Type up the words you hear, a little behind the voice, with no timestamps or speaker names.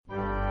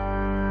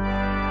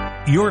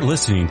You're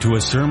listening to a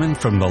sermon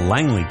from the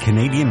Langley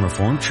Canadian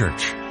Reformed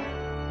Church.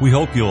 We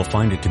hope you'll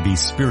find it to be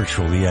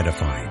spiritually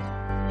edifying.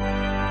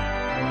 Our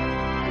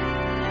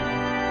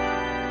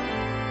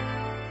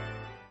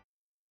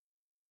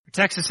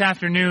text this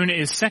afternoon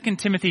is 2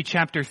 Timothy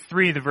chapter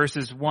 3, the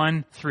verses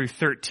 1 through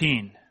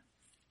 13.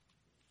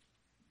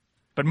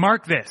 But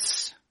mark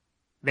this,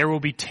 there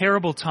will be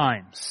terrible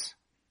times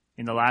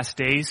in the last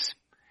days.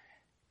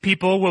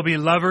 People will be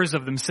lovers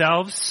of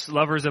themselves,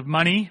 lovers of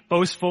money,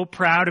 boastful,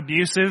 proud,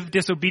 abusive,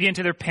 disobedient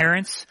to their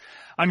parents,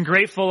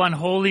 ungrateful,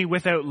 unholy,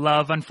 without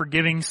love,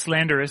 unforgiving,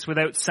 slanderous,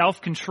 without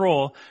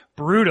self-control,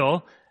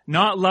 brutal,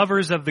 not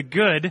lovers of the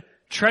good,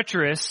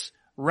 treacherous,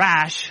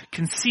 rash,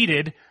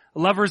 conceited,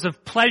 lovers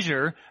of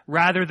pleasure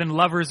rather than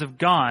lovers of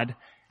God,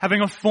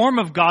 having a form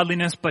of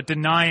godliness but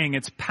denying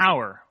its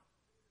power.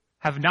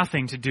 Have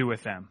nothing to do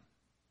with them.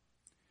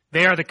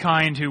 They are the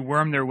kind who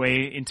worm their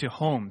way into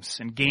homes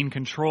and gain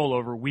control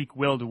over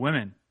weak-willed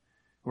women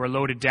who are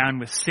loaded down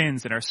with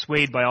sins and are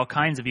swayed by all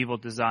kinds of evil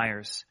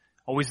desires,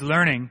 always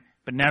learning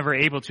but never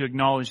able to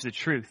acknowledge the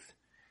truth.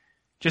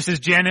 Just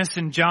as Jannes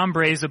and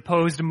Jambres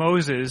opposed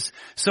Moses,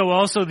 so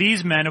also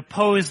these men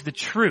oppose the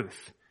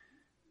truth,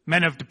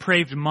 men of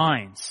depraved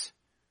minds,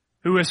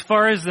 who as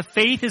far as the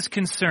faith is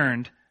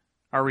concerned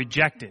are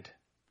rejected.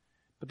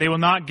 But they will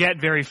not get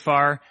very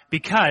far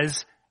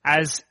because,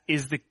 as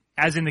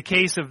in the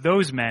case of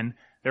those men,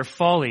 their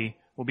folly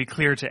will be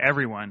clear to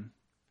everyone.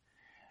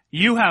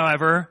 You,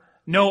 however,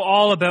 know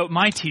all about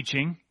my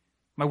teaching,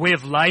 my way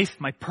of life,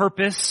 my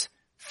purpose,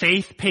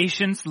 faith,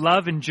 patience,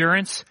 love,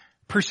 endurance,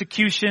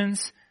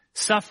 persecutions,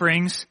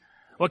 sufferings,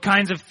 what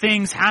kinds of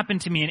things happened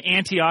to me in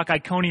Antioch,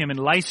 Iconium, and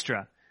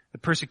Lystra, the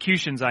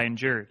persecutions I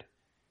endured.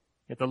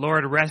 Yet the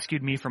Lord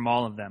rescued me from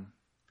all of them.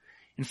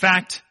 In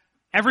fact,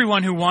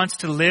 everyone who wants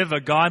to live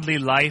a godly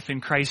life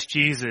in Christ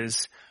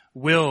Jesus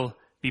will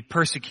be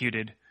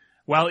persecuted,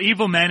 while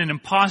evil men and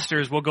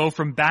impostors will go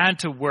from bad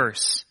to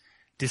worse,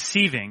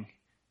 deceiving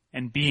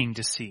and being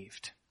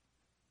deceived.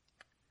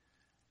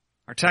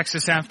 Our text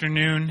this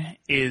afternoon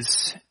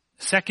is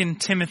 2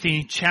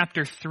 Timothy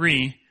chapter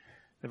 3,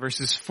 the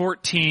verses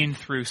 14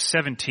 through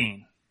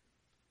 17.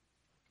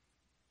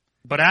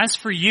 But as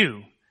for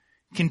you,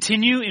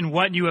 continue in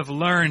what you have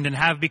learned and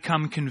have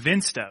become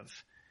convinced of,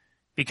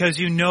 because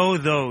you know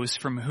those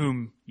from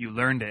whom you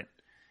learned it,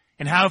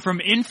 and how from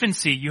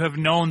infancy you have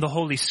known the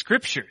Holy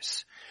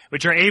Scriptures,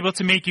 which are able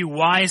to make you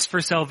wise for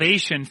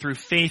salvation through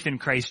faith in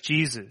Christ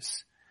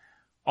Jesus.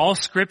 All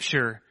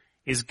Scripture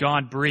is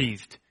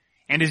God-breathed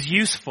and is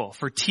useful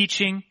for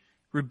teaching,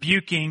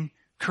 rebuking,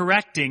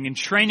 correcting, and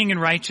training in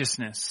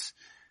righteousness,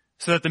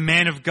 so that the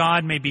man of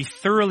God may be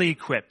thoroughly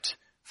equipped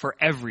for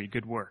every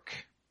good work.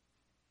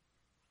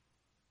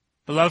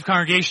 Beloved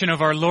congregation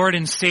of our Lord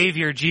and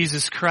Savior,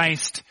 Jesus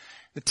Christ,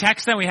 the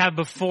text that we have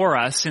before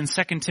us in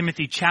 2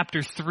 Timothy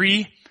chapter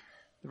 3,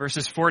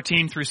 verses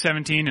 14 through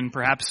 17, and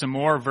perhaps some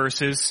more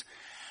verses,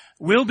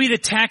 will be the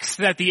text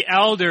that the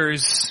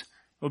elders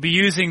will be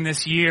using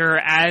this year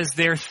as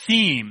their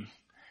theme,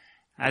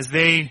 as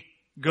they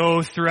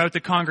go throughout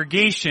the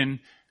congregation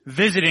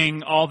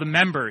visiting all the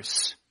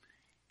members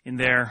in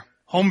their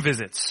home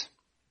visits.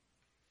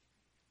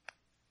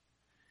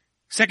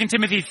 2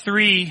 Timothy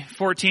 3,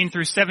 14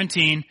 through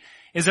 17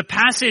 is a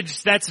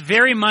passage that's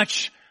very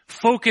much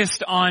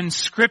focused on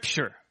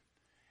Scripture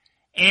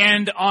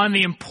and on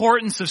the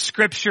importance of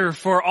Scripture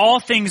for all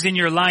things in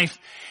your life.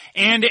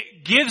 And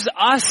it gives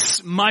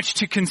us much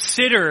to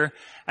consider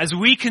as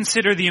we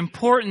consider the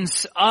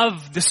importance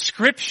of the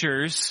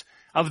Scriptures,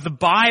 of the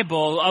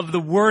Bible, of the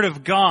Word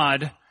of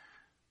God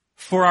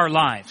for our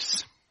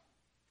lives.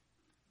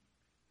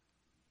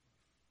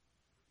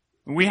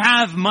 We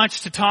have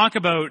much to talk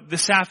about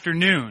this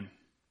afternoon.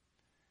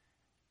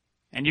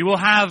 And you will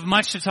have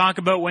much to talk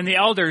about when the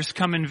elders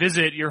come and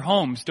visit your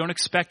homes. Don't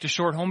expect a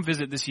short home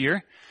visit this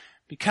year,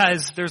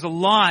 because there's a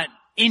lot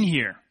in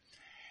here.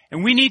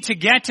 And we need to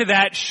get to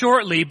that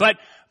shortly. But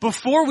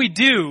before we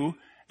do,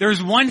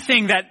 there's one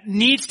thing that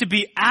needs to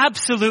be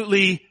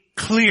absolutely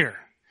clear.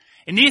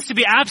 It needs to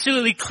be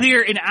absolutely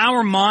clear in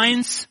our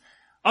minds.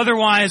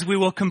 Otherwise, we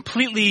will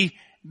completely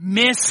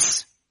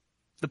miss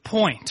the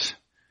point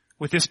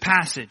with this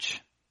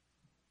passage.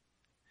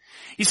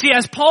 You see,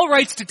 as Paul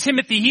writes to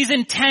Timothy, he's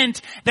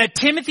intent that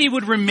Timothy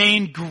would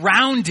remain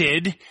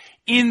grounded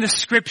in the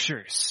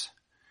Scriptures.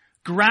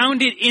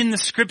 Grounded in the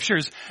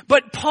Scriptures.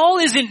 But Paul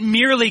isn't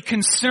merely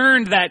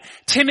concerned that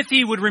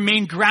Timothy would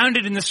remain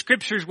grounded in the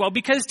Scriptures. Well,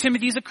 because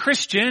Timothy's a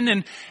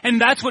Christian,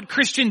 and that's what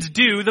Christians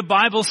do. The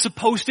Bible's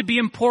supposed to be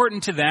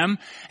important to them,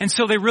 and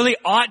so they really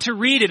ought to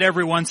read it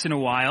every once in a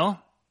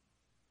while.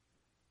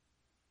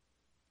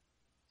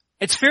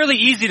 It's fairly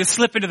easy to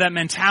slip into that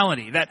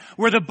mentality, that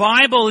where the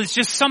Bible is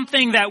just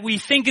something that we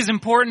think is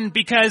important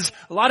because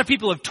a lot of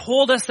people have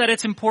told us that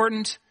it's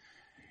important,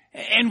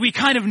 and we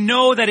kind of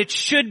know that it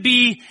should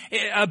be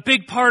a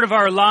big part of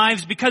our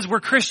lives because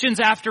we're Christians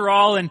after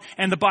all,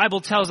 and the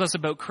Bible tells us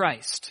about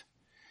Christ.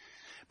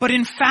 But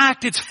in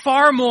fact, it's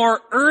far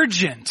more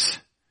urgent,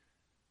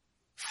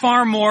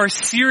 far more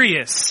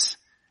serious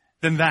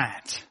than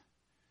that.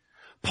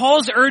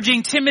 Paul's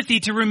urging Timothy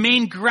to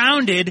remain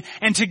grounded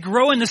and to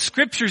grow in the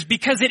scriptures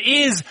because it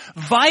is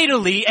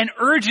vitally and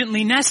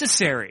urgently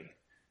necessary.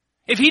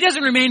 If he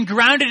doesn't remain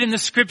grounded in the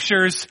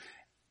scriptures,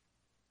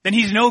 then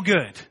he's no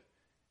good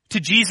to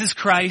Jesus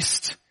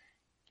Christ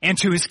and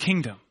to his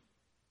kingdom.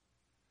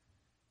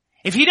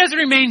 If he doesn't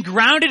remain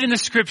grounded in the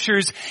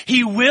scriptures,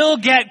 he will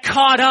get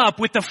caught up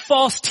with the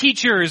false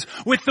teachers,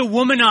 with the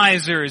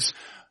womanizers,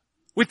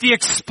 with the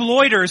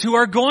exploiters who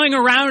are going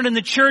around in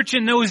the church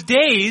in those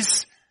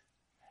days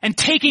and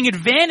taking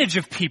advantage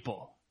of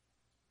people.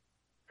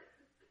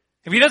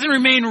 If he doesn't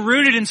remain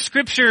rooted in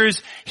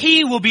scriptures,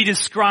 he will be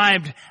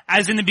described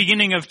as in the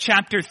beginning of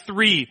chapter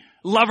 3,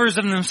 lovers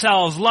of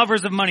themselves,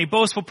 lovers of money,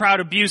 boastful, proud,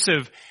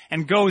 abusive,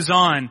 and goes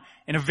on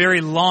in a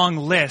very long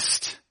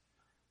list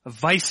of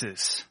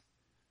vices.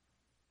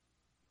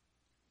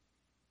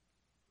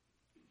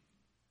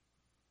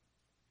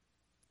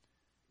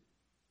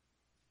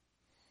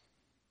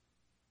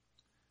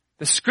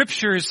 The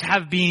scriptures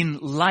have been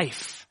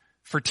life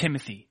for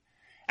Timothy.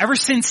 Ever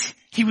since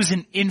he was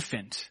an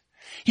infant,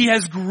 he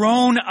has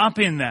grown up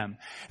in them.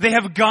 They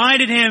have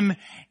guided him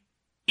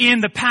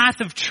in the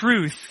path of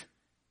truth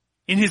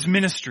in his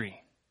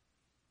ministry.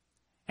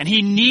 And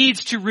he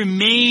needs to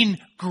remain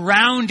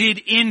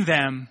grounded in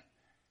them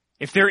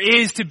if there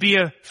is to be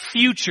a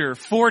future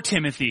for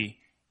Timothy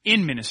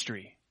in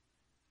ministry.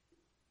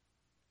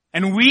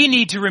 And we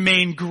need to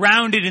remain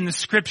grounded in the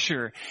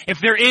scripture if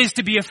there is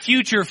to be a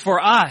future for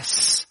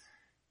us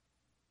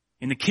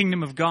in the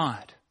kingdom of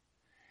God.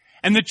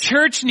 And the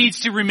church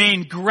needs to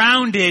remain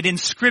grounded in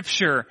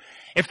scripture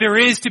if there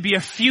is to be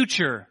a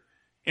future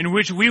in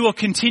which we will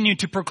continue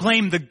to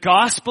proclaim the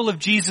gospel of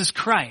Jesus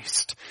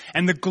Christ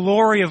and the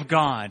glory of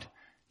God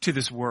to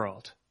this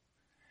world.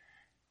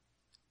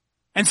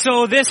 And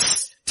so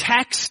this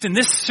text and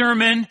this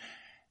sermon,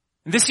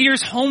 and this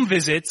year's home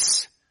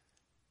visits,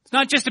 it's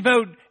not just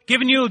about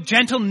giving you a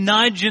gentle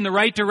nudge in the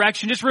right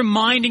direction, just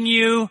reminding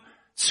you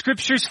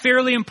Scripture's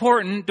fairly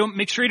important.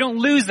 Make sure you don't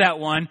lose that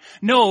one.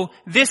 No,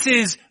 this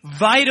is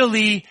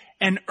vitally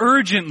and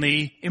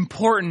urgently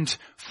important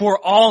for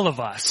all of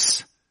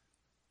us,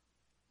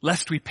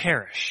 lest we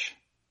perish.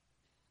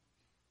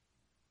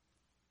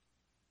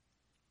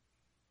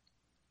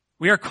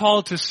 We are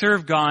called to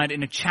serve God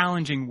in a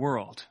challenging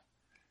world.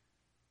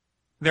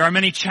 There are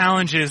many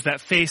challenges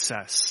that face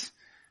us.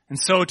 And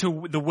so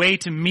the way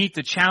to meet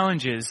the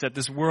challenges that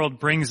this world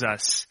brings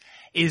us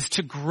is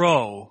to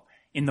grow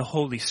in the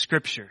Holy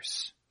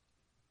Scriptures.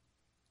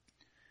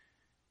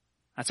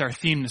 That's our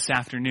theme this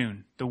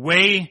afternoon. The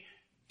way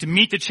to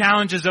meet the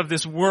challenges of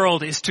this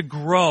world is to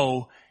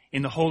grow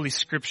in the Holy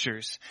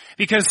Scriptures.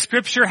 Because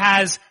Scripture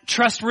has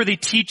trustworthy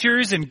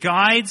teachers and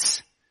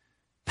guides,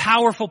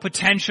 powerful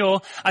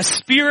potential, a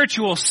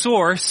spiritual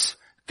source,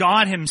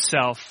 God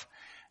Himself,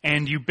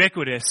 and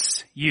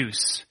ubiquitous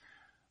use.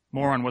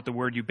 More on what the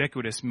word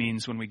ubiquitous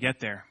means when we get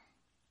there.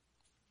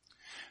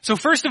 So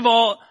first of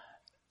all,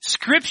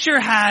 Scripture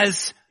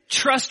has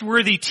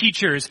trustworthy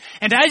teachers.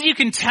 And as you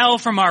can tell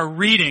from our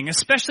reading,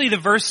 especially the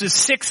verses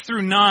 6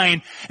 through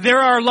 9, there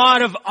are a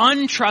lot of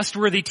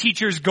untrustworthy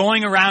teachers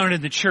going around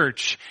in the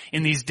church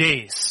in these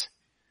days.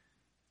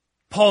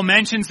 Paul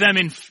mentions them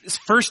in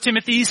 1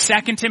 Timothy,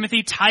 2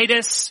 Timothy,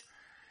 Titus,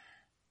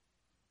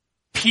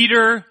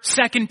 Peter,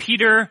 2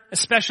 Peter,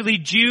 especially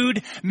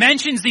Jude,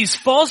 mentions these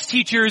false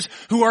teachers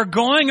who are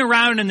going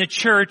around in the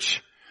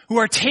church, who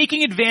are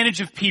taking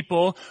advantage of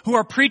people, who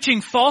are preaching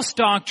false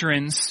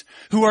doctrines,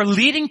 who are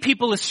leading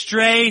people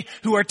astray,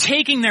 who are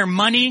taking their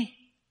money,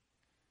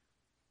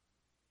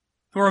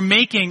 who are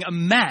making a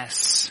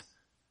mess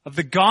of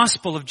the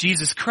gospel of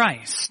Jesus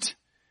Christ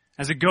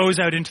as it goes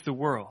out into the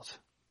world.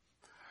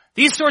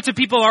 These sorts of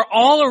people are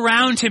all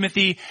around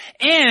Timothy,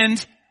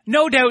 and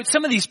no doubt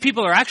some of these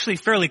people are actually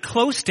fairly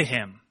close to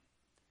him.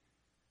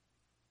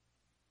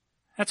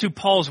 That's who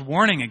Paul's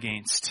warning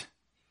against.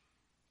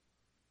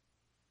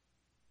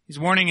 He's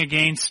warning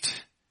against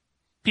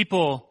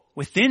people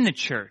within the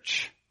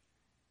church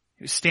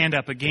who stand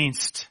up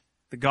against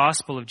the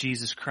gospel of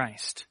Jesus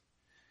Christ.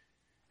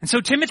 And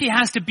so Timothy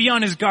has to be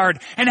on his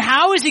guard. And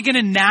how is he going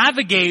to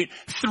navigate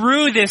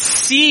through this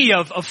sea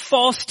of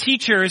false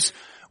teachers?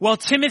 Well,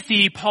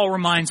 Timothy, Paul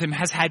reminds him,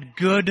 has had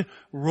good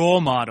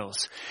role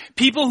models.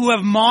 People who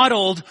have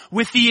modeled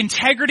with the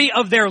integrity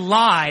of their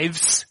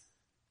lives,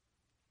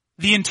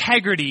 the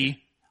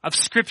integrity of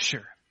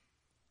Scripture.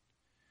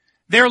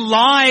 Their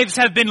lives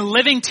have been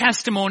living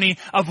testimony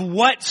of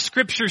what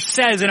Scripture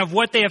says and of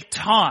what they have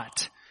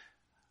taught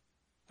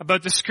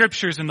about the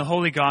Scriptures and the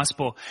Holy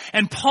Gospel.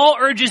 And Paul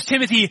urges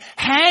Timothy,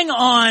 hang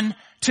on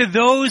to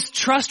those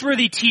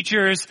trustworthy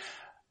teachers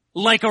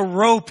like a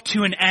rope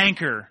to an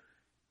anchor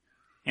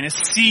in a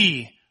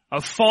sea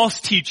of false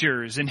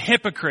teachers and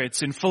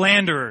hypocrites and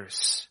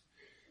philanderers.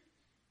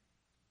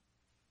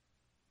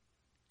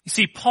 You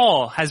see,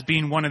 Paul has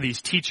been one of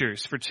these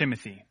teachers for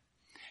Timothy.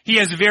 He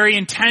has very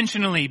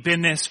intentionally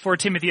been this for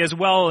Timothy as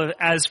well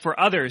as for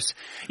others.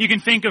 You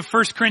can think of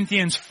 1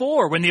 Corinthians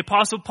 4 when the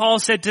Apostle Paul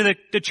said to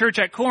the church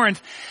at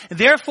Corinth,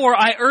 "Therefore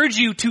I urge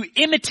you to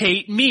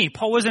imitate me."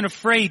 Paul wasn't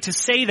afraid to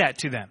say that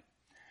to them.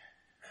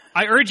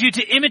 "I urge you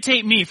to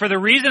imitate me for the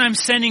reason I'm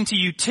sending to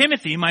you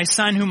Timothy, my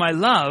son whom I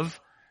love,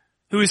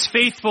 who is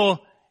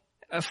faithful.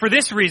 For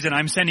this reason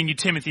I'm sending you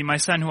Timothy, my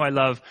son who I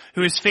love,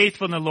 who is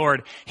faithful in the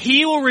Lord.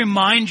 He will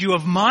remind you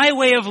of my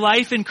way of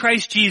life in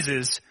Christ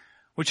Jesus,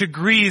 which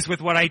agrees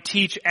with what I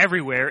teach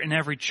everywhere in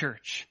every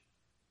church."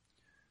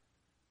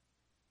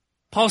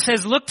 Paul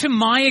says, look to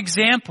my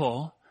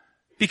example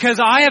because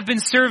I have been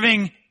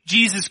serving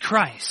Jesus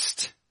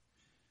Christ.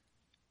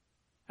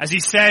 As he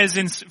says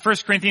in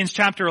 1 Corinthians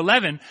chapter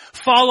 11,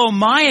 follow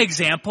my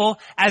example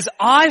as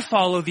I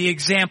follow the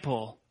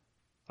example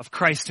of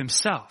Christ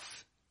himself.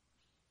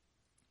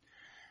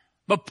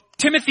 But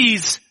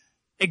Timothy's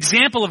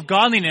example of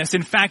godliness,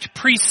 in fact,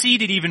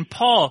 preceded even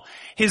Paul.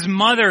 His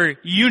mother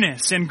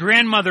Eunice and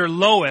grandmother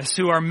Lois,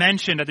 who are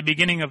mentioned at the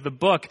beginning of the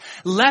book,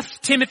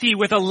 left Timothy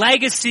with a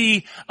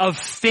legacy of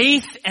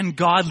faith and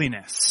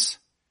godliness.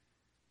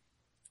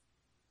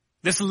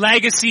 This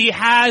legacy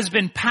has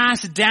been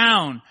passed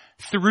down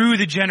through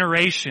the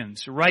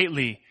generations,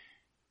 rightly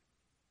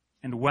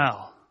and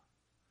well.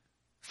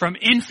 From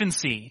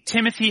infancy,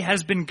 Timothy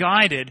has been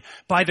guided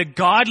by the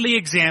godly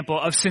example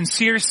of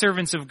sincere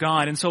servants of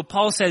God. And so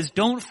Paul says,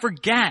 don't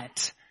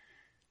forget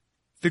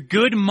the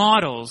good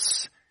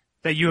models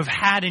that you have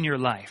had in your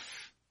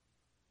life.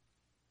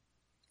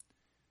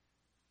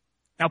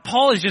 Now,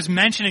 Paul is just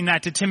mentioning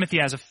that to Timothy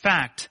as a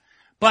fact,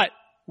 but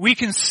we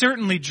can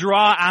certainly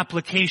draw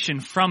application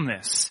from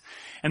this.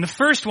 And the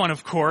first one,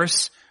 of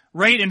course,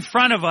 right in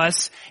front of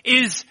us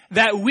is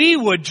that we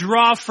would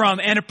draw from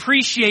and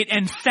appreciate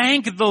and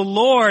thank the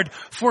Lord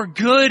for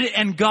good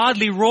and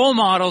godly role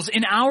models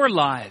in our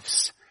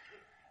lives.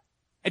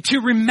 And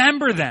to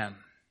remember them.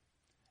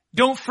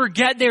 Don't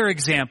forget their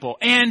example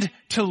and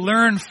to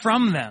learn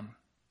from them.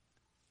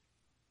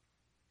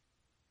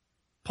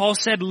 Paul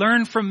said,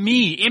 learn from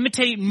me,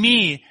 imitate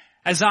me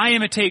as I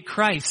imitate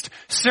Christ.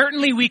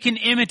 Certainly we can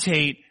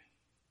imitate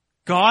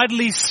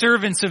godly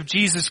servants of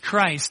Jesus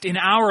Christ in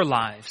our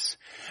lives.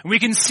 We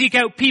can seek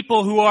out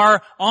people who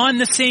are on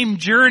the same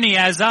journey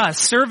as us,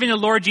 serving the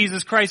Lord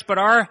Jesus Christ, but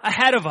are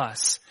ahead of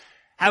us,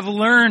 have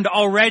learned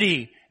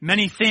already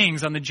many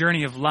things on the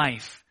journey of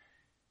life.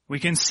 We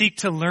can seek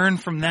to learn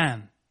from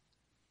them.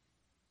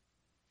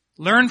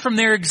 Learn from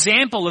their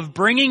example of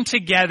bringing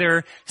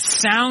together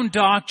sound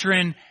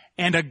doctrine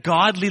and a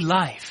godly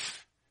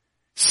life.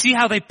 See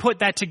how they put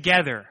that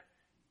together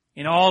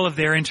in all of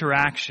their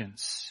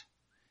interactions.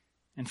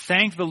 And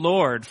thank the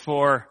Lord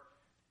for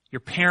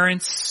your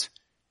parents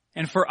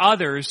and for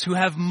others who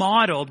have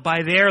modeled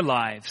by their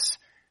lives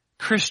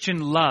Christian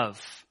love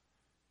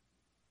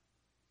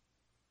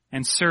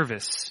and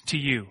service to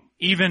you,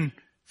 even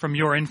from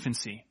your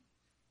infancy.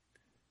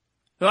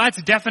 So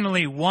that's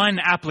definitely one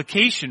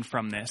application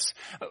from this.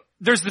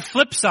 There's the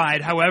flip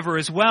side, however,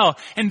 as well,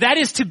 and that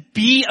is to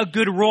be a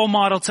good role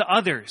model to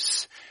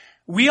others.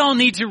 We all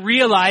need to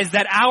realize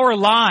that our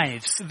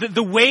lives,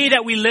 the way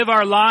that we live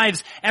our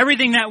lives,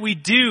 everything that we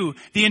do,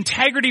 the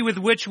integrity with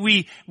which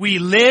we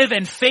live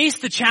and face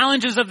the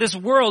challenges of this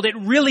world, it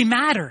really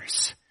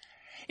matters.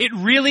 It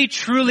really,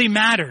 truly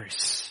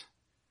matters.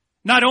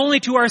 Not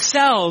only to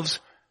ourselves,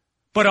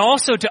 but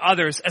also to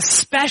others,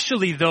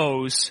 especially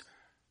those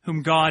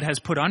whom God has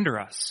put under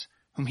us,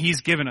 whom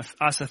He's given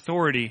us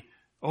authority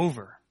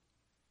over.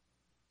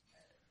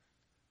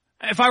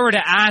 If I were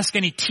to ask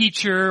any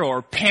teacher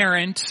or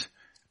parent,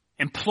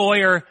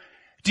 employer,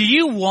 do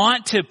you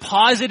want to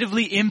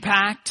positively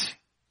impact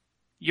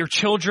your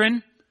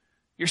children,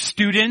 your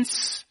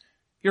students,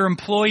 your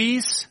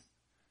employees?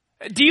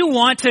 Do you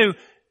want to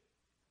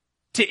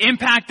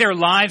impact their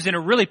lives in a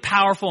really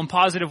powerful and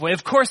positive way?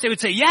 Of course they would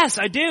say, yes,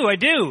 I do.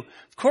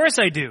 Of course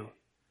I do.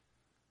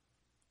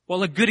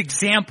 Well, a good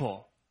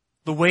example,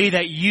 the way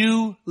that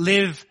you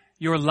live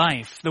your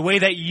life, the way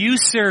that you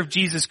serve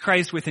Jesus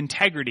Christ with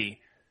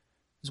integrity,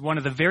 is one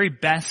of the very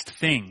best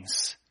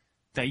things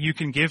that you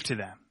can give to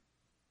them.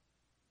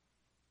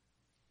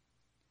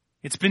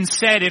 It's been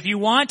said, if you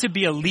want to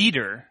be a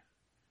leader,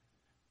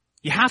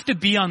 you have to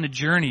be on the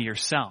journey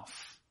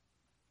yourself.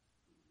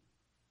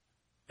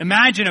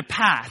 Imagine a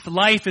path.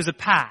 Life is a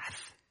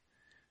path.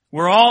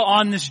 We're all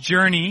on this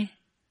journey.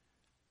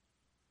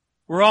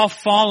 We're all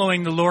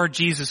following the Lord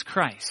Jesus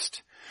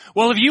Christ.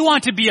 Well, if you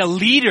want to be a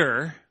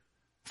leader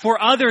for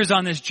others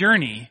on this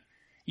journey,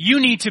 you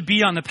need to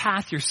be on the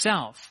path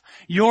yourself.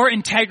 Your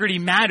integrity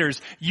matters.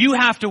 You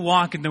have to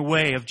walk in the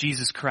way of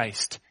Jesus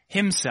Christ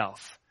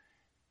Himself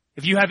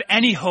if you have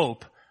any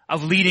hope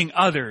of leading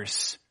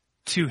others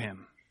to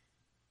Him.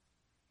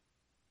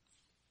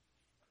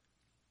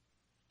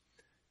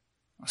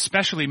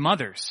 Especially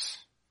mothers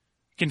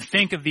can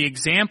think of the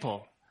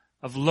example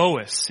of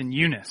Lois and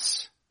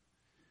Eunice.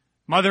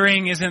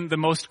 Mothering isn't the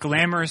most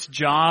glamorous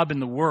job in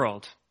the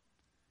world.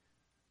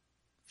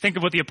 Think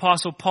of what the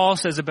Apostle Paul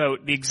says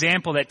about the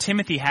example that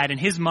Timothy had in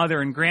his mother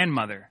and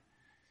grandmother.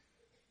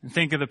 And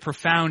think of the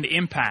profound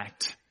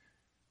impact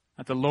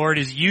that the Lord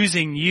is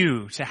using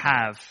you to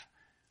have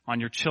on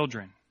your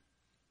children.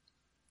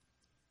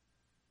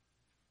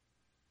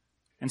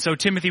 And so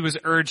Timothy was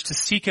urged to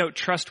seek out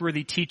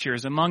trustworthy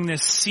teachers among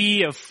this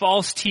sea of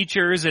false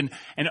teachers and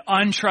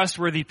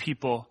untrustworthy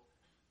people.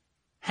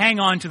 Hang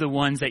on to the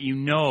ones that you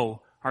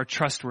know are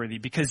trustworthy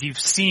because you've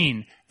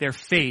seen their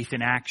faith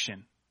in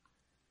action.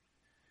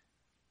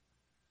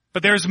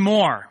 But there's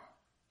more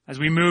as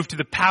we move to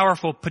the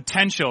powerful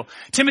potential.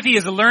 Timothy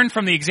has learned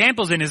from the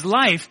examples in his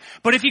life,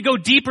 but if you go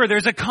deeper,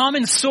 there's a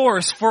common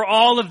source for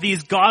all of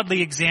these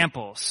godly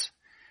examples.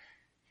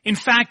 In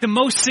fact, the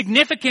most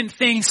significant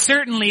thing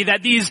certainly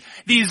that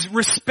these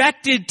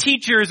respected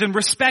teachers and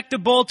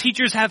respectable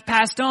teachers have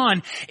passed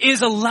on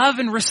is a love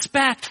and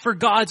respect for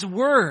God's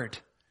Word.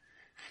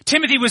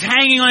 Timothy was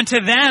hanging on to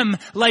them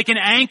like an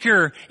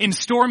anchor in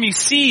stormy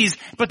seas,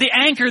 but the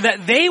anchor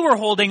that they were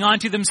holding on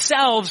to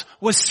themselves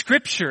was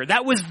Scripture.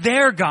 That was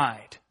their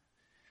guide.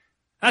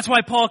 That's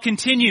why Paul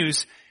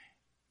continues,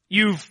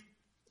 you've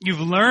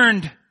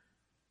learned.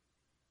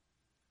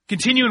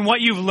 Continue in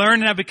what you've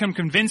learned and have become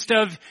convinced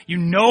of. You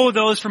know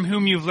those from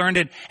whom you've learned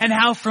it, and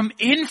how from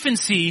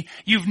infancy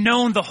you've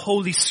known the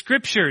Holy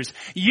Scriptures.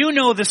 You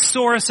know the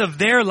source of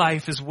their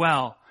life as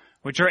well,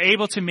 which are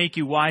able to make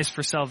you wise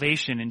for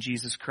salvation in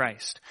Jesus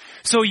Christ.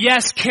 So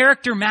yes,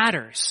 character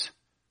matters.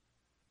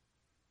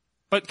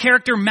 But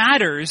character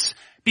matters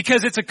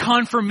because it's a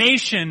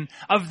confirmation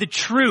of the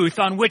truth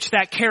on which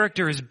that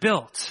character is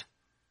built.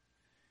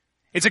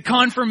 It's a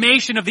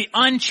confirmation of the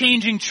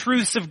unchanging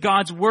truths of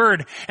God's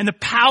Word and the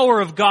power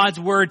of God's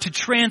Word to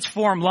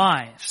transform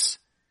lives.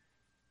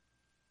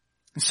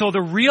 And so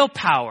the real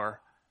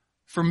power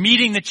for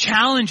meeting the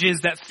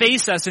challenges that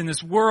face us in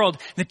this world,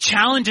 the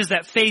challenges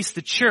that face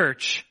the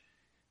church,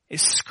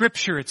 is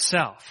Scripture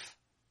itself.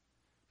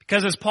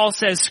 Because as Paul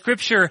says,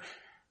 Scripture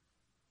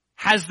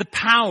has the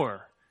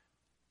power.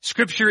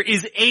 Scripture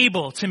is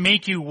able to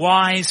make you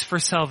wise for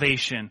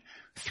salvation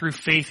through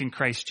faith in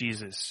Christ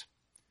Jesus.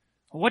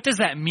 What does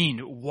that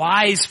mean?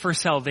 Wise for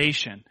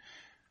salvation.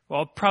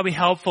 Well, probably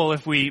helpful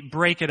if we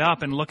break it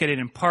up and look at it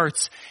in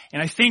parts.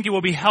 And I think it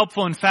will be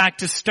helpful, in fact,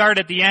 to start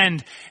at the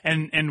end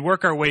and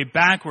work our way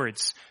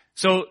backwards.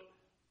 So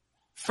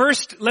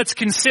first, let's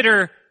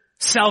consider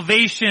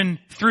salvation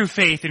through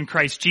faith in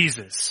Christ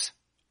Jesus.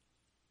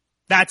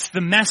 That's the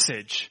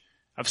message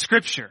of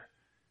Scripture.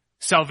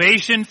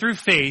 Salvation through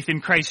faith in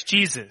Christ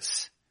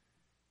Jesus.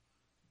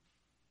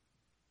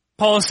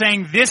 Paul is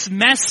saying this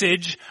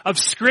message of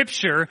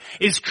Scripture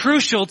is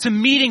crucial to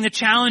meeting the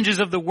challenges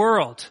of the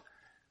world.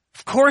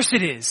 Of course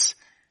it is.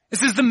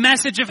 This is the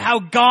message of how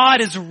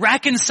God is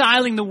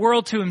reconciling the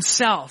world to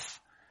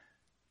Himself,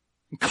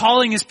 and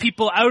calling His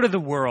people out of the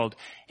world,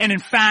 and in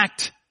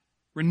fact,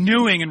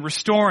 renewing and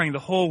restoring the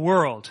whole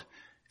world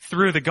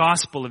through the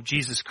gospel of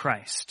Jesus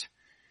Christ.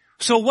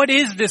 So what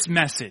is this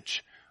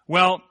message?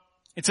 Well,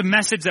 it's a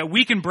message that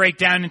we can break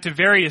down into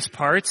various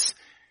parts.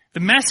 The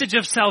message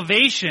of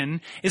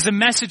salvation is a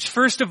message,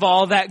 first of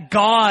all, that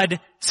God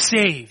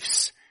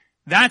saves.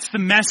 That's the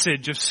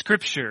message of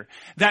Scripture,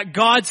 that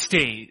God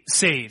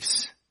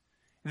saves.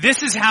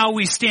 This is how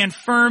we stand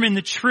firm in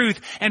the truth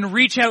and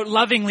reach out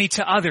lovingly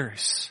to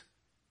others.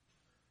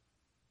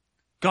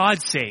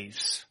 God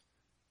saves.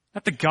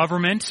 Not the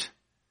government,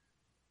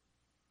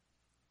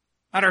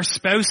 not our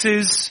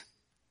spouses,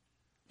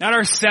 not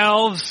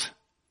ourselves,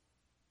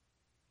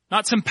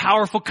 not some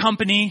powerful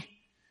company,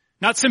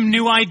 not some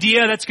new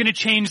idea that's going to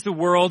change the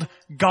world.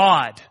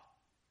 God,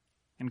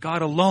 and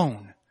God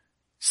alone,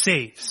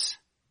 saves.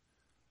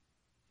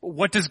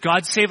 What does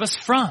God save us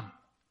from?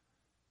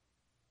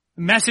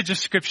 The message of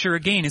Scripture,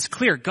 again, is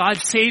clear. God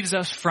saves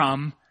us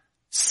from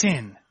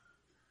sin.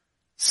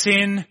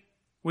 Sin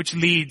which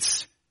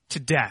leads to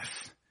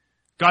death.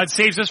 God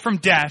saves us from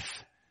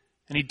death,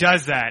 and He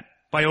does that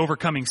by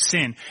overcoming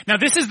sin. Now,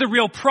 this is the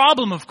real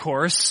problem, of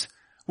course,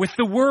 with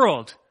the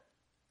world.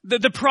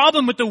 The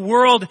problem with the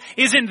world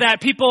isn't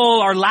that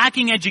people are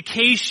lacking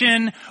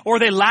education, or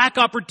they lack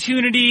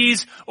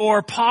opportunities,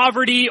 or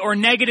poverty, or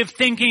negative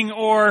thinking,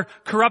 or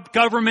corrupt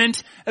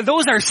government.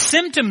 Those are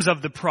symptoms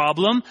of the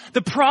problem.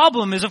 The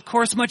problem is, of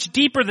course, much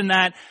deeper than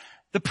that.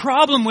 The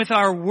problem with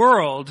our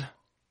world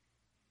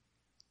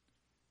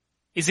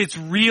is its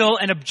real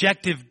and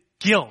objective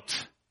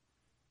guilt.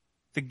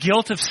 The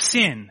guilt of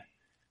sin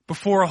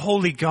before a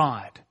holy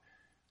God.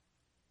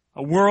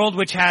 A world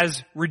which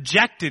has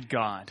rejected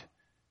God,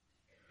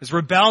 has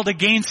rebelled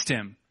against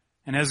Him,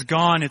 and has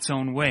gone its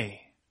own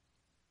way.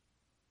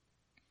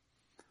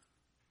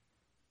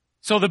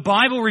 So the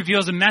Bible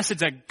reveals a message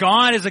that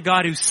God is a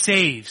God who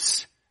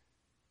saves.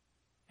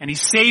 And He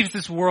saves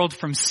this world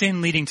from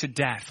sin leading to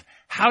death.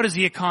 How does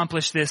He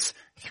accomplish this?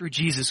 Through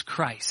Jesus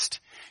Christ.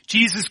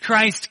 Jesus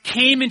Christ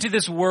came into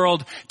this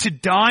world to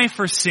die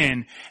for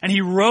sin, and He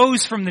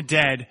rose from the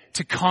dead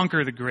to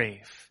conquer the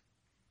grave.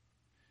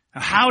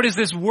 Now, how does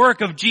this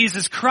work of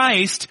Jesus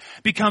Christ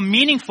become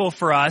meaningful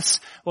for us?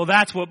 Well,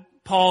 that's what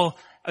Paul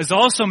is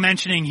also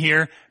mentioning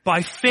here,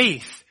 by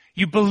faith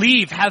You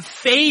believe, have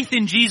faith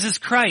in Jesus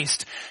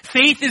Christ.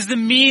 Faith is the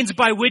means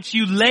by which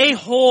you lay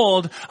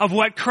hold of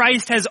what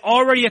Christ has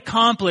already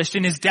accomplished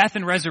in his death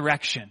and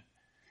resurrection.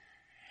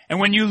 And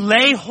when you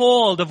lay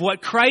hold of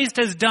what Christ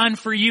has done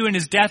for you in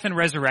his death and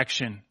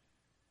resurrection,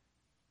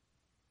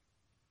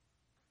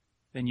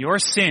 then your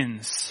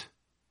sins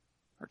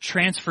are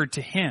transferred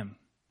to him,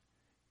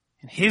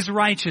 and his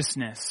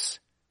righteousness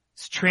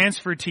is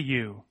transferred to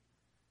you,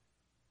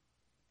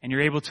 and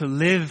you're able to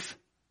live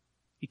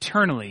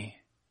eternally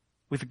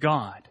with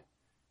God,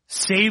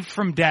 saved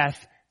from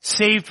death,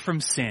 saved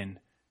from sin,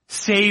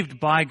 saved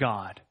by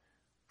God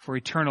for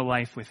eternal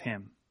life with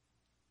him.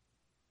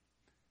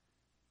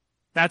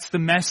 That's the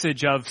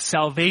message of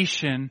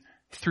salvation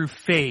through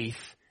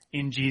faith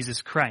in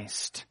Jesus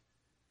Christ.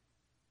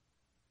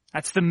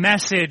 That's the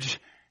message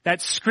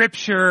that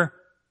Scripture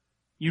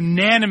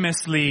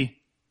unanimously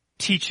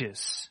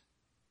teaches.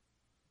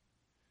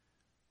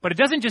 But it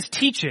doesn't just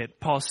teach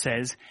it, Paul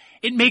says.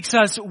 It makes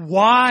us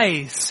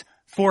wise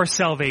for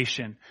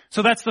salvation.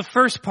 So that's the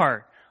first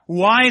part.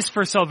 Wise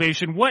for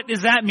salvation. What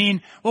does that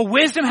mean? Well,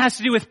 wisdom has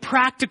to do with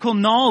practical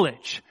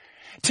knowledge.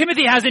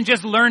 Timothy hasn't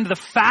just learned the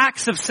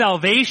facts of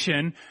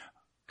salvation.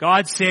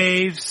 God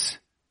saves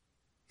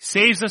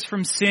us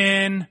from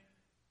sin,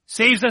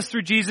 saves us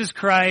through Jesus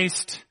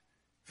Christ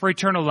for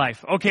eternal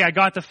life. Okay, I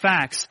got the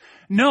facts.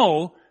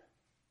 No,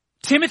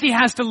 Timothy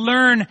has to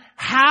learn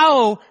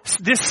how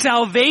this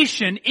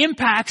salvation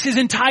impacts his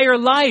entire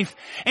life,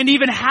 and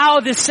even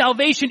how this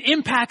salvation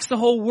impacts the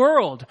whole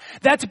world.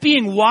 That's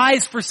being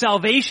wise for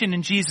salvation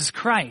in Jesus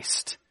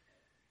Christ.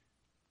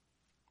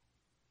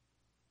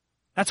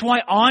 That's why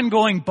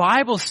ongoing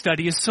Bible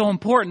study is so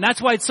important.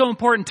 That's why it's so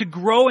important to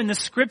grow in the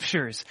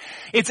Scriptures.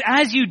 It's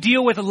as you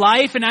deal with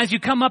life and as you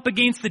come up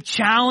against the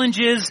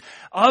challenges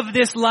of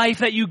this life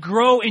that you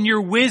grow in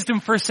your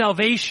wisdom for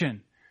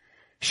salvation.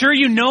 Sure,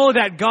 you know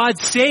that God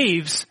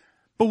saves,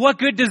 but what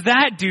good does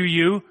that do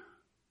you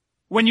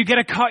when you get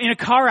in a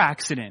car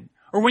accident,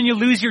 or when you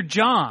lose your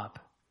job,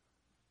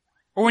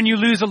 or when you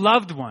lose a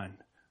loved one,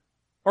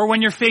 or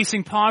when you're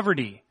facing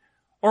poverty,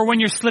 or when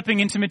you're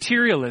slipping into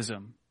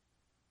materialism?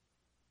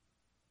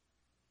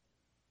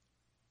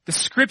 The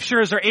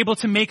Scriptures are able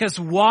to make us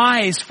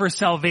wise for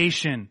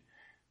salvation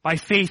by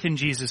faith in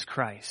Jesus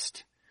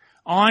Christ.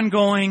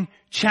 Ongoing,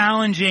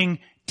 challenging,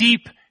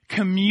 deep,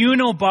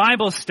 communal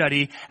Bible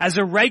study as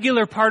a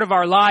regular part of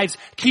our lives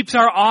keeps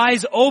our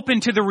eyes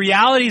open to the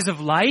realities of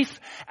life.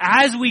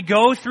 As we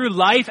go through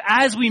life,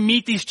 as we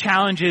meet these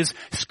challenges,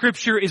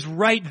 Scripture is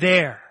right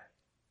there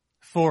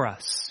for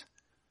us,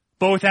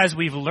 both as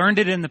we've learned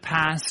it in the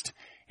past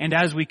and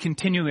as we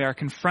continually are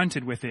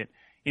confronted with it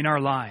in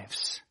our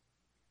lives.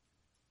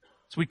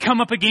 So we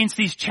come up against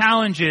these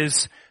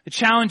challenges, the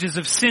challenges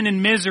of sin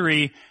and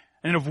misery,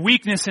 and of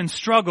weakness and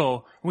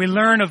struggle. We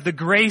learn of the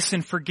grace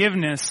and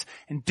forgiveness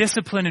and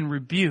discipline and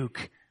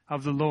rebuke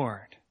of the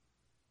Lord.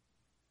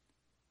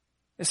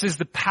 This is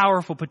the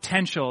powerful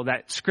potential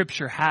that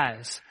Scripture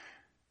has,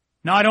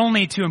 not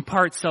only to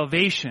impart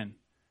salvation,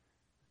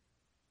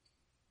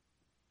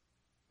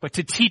 but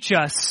to teach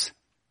us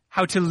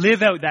how to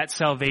live out that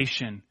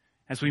salvation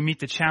as we meet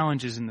the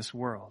challenges in this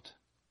world.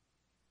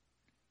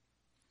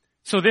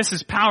 So this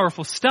is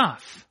powerful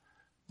stuff,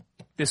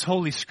 this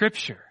Holy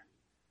Scripture.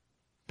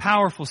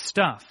 Powerful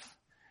stuff.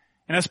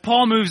 And as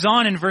Paul moves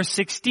on in verse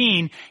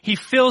 16, he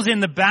fills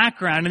in the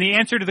background and the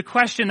answer to the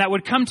question that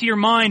would come to your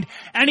mind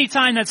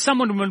anytime that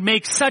someone would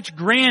make such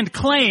grand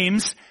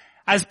claims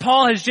as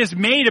Paul has just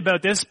made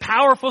about this,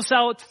 powerful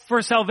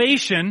for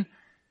salvation.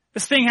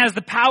 This thing has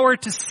the power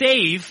to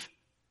save.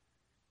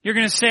 You're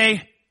going to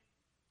say,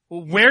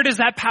 well, where does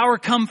that power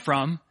come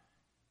from?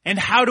 And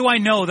how do I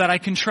know that I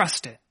can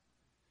trust it?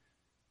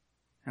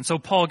 And so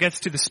Paul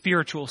gets to the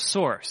spiritual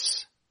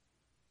source.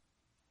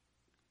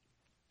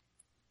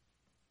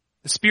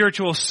 The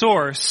spiritual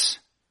source,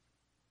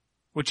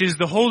 which is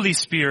the Holy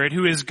Spirit,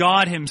 who is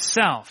God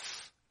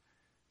himself.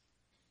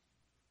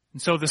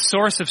 And so the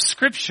source of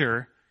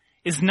Scripture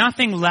is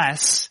nothing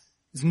less,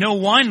 is no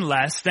one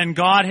less than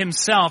God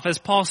himself. As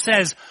Paul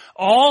says,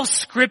 all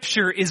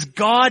Scripture is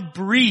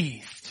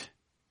God-breathed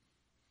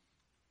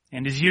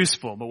and is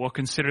useful, but we'll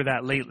consider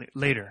that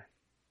later.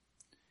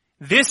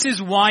 This is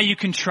why you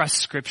can trust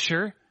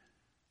Scripture,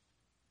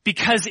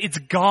 because it's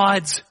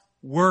God's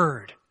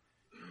Word.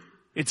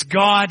 It's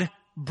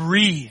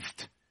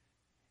God-breathed.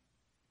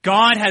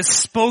 God has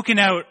spoken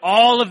out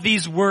all of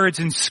these words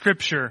in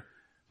Scripture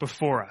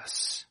before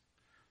us.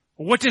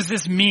 What does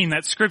this mean,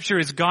 that Scripture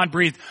is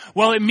God-breathed?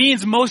 Well, it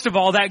means most of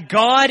all that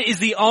God is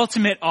the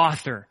ultimate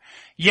author.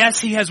 Yes,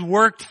 he has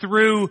worked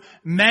through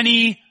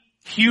many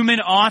human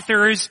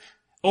authors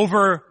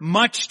over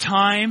much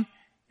time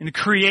in the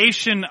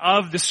creation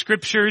of the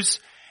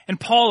Scriptures. And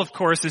Paul, of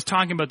course, is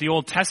talking about the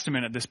Old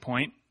Testament at this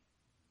point.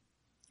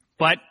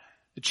 But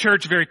the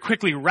church very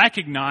quickly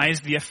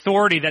recognized the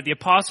authority that the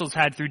apostles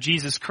had through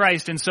Jesus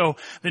Christ. And so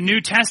the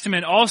New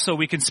Testament also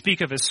we can speak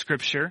of as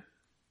Scripture.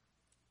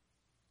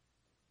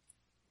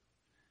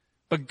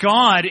 But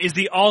God is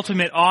the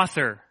ultimate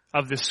author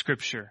of this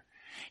Scripture.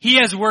 He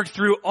has worked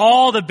through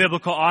all the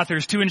biblical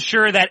authors to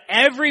ensure that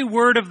every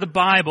word of the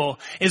Bible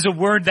is a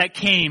word that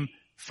came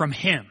from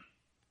him.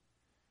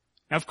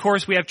 Now, of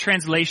course, we have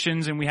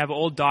translations and we have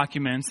old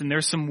documents, and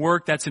there's some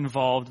work that's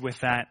involved with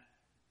that.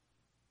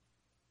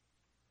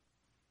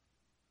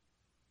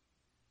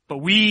 But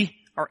we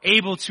are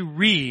able to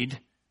read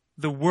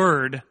the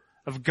Word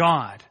of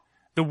God,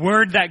 the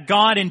Word that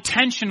God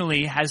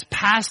intentionally has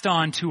passed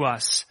on to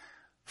us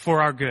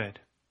for our good.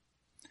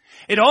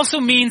 It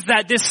also means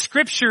that this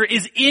Scripture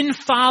is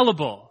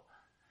infallible.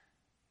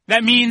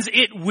 That means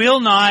it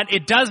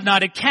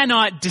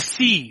cannot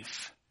deceive.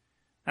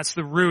 That's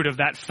the root of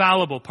that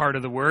fallible part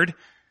of the word.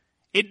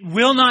 It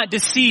will not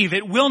deceive.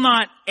 It will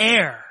not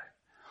err.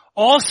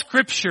 All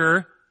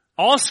scripture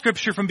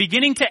from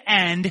beginning to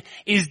end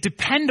is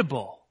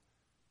dependable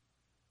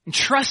and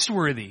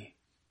trustworthy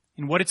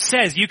in what it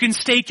says. You can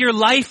stake your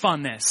life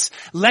on this.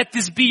 Let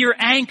this be your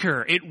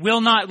anchor. It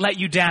will not let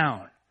you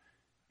down.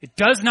 It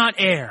does not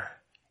err.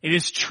 It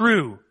is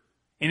true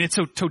in its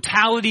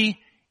totality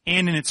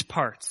and in its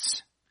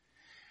parts.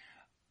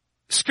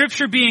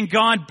 Scripture being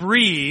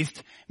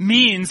God-breathed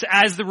means,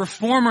 as the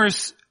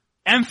Reformers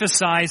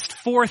emphasized,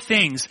 4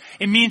 things.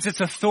 It means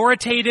it's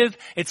authoritative,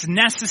 it's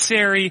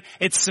necessary,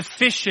 it's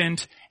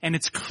sufficient, and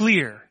it's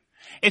clear.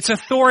 It's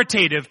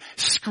authoritative.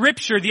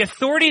 Scripture, the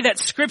authority that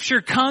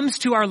Scripture comes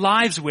to our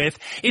lives with,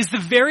 is the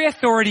very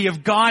authority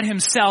of God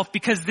himself,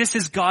 because this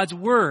is God's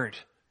Word.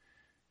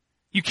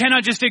 You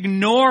cannot just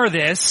ignore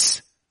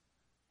this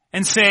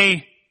and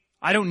say,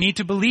 I don't need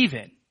to believe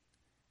it.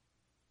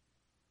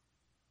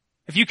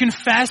 If you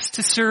confess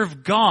to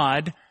serve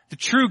God, the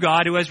true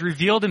God who has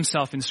revealed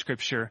himself in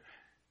Scripture,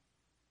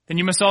 then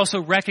you must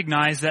also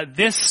recognize that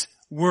this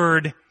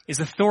Word is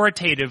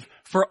authoritative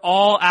for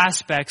all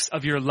aspects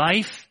of your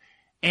life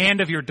and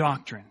of your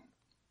doctrine.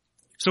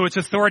 So it's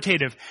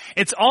authoritative.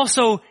 It's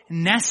also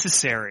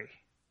necessary.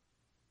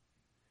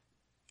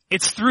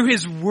 It's through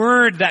his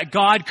Word that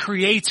God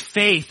creates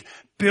faith,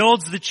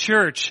 builds the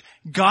church,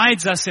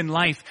 guides us in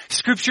life.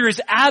 Scripture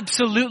is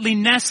absolutely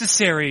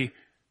necessary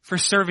for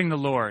serving the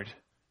Lord.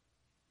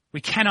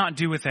 We cannot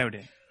do without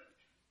it.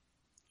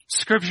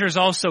 Scripture is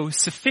also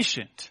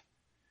sufficient.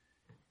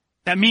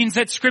 That means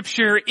that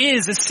Scripture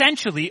is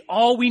essentially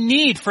all we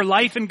need for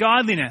life and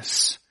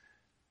godliness.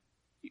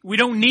 We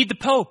don't need the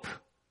Pope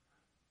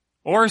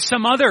or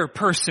some other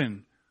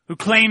person who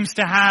claims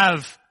to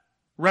have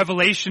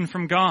revelation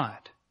from God.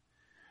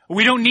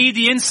 We don't need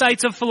the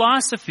insights of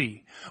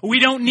philosophy. We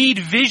don't need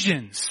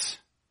visions.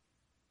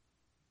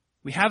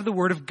 We have the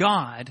Word of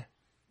God,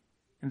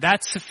 and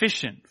that's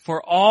sufficient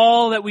for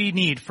all that we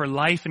need for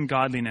life and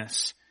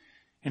godliness.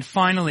 And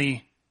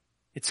finally,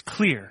 it's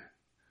clear.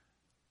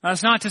 Now,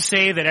 that's not to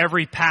say that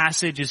every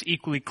passage is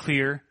equally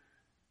clear,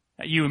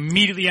 that you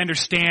immediately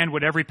understand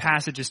what every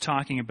passage is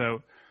talking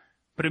about.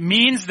 But it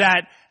means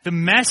that the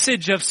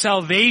message of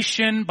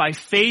salvation by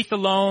faith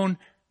alone,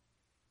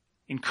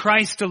 in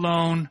Christ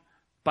alone,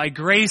 by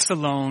grace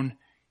alone,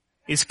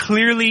 is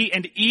clearly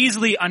and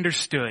easily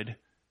understood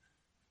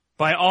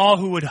by all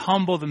who would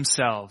humble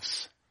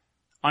themselves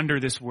under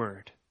this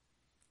word.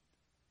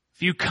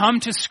 If you come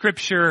to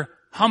Scripture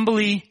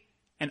humbly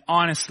and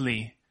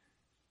honestly,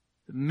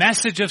 the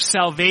message of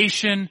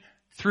salvation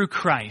through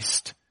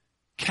Christ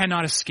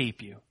cannot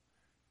escape you.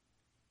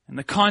 And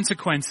the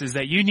consequence is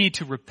that you need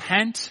to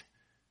repent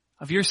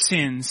of your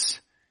sins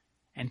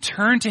and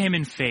turn to him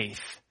in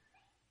faith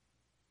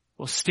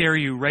will stare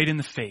you right in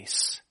the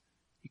face.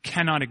 You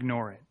cannot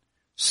ignore it.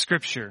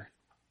 Scripture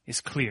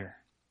is clear.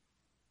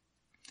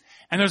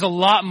 And there's a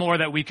lot more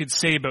that we could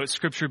say about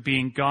Scripture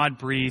being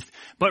God-breathed,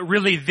 but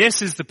really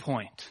this is the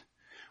point.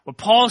 What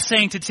Paul's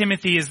saying to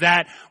Timothy is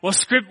that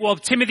while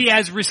Timothy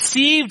has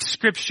received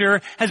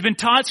Scripture, has been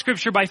taught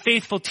Scripture by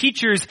faithful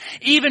teachers,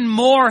 even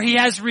more he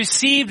has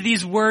received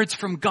these words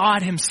from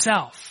God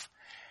himself.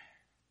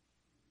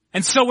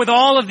 And so with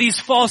all of these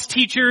false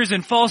teachers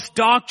and false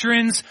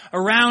doctrines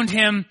around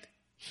him,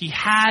 he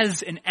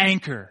has an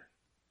anchor.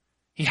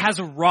 He has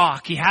a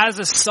rock. He has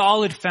a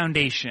solid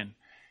foundation.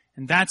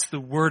 And that's the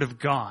Word of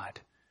God.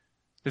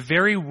 The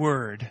very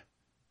Word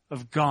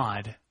of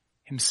God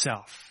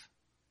himself.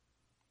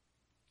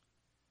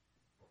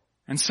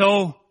 And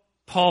so,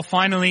 Paul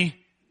finally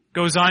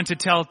goes on to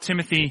tell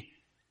Timothy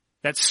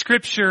that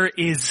Scripture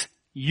is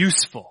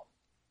useful.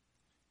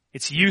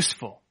 It's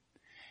useful.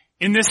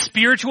 In this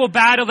spiritual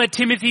battle that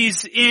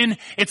Timothy's in,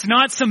 it's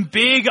not some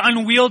big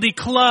unwieldy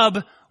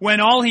club when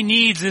all he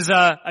needs is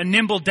a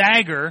nimble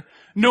dagger,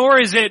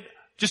 nor is it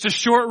just a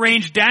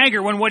short-range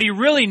dagger when what he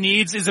really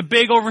needs is a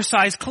big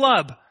oversized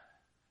club.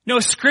 No,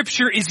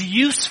 Scripture is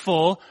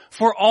useful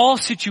for all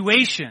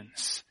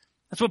situations.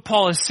 That's what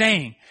Paul is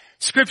saying.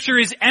 Scripture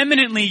is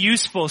eminently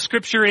useful.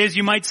 Scripture is,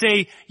 you might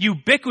say,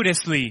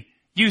 ubiquitously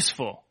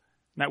useful.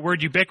 That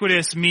word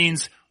ubiquitous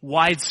means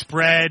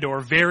widespread or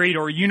varied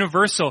or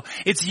universal.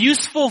 It's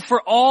useful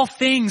for all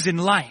things in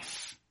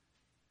life.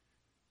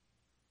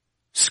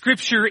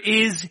 Scripture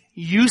is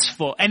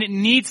useful and it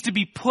needs to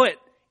be put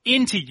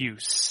into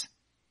use.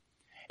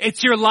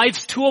 It's your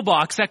life's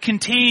toolbox that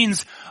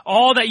contains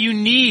all that you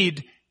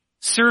need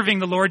serving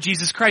the Lord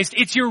Jesus Christ.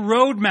 It's your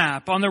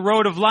roadmap on the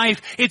road of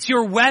life. It's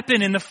your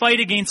weapon in the fight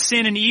against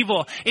sin and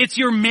evil. It's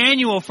your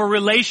manual for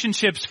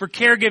relationships, for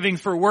caregiving,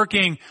 for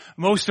working.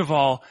 Most of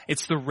all,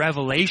 it's the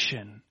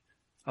revelation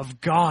of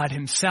God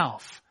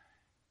himself.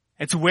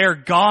 It's where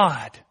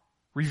God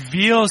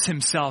reveals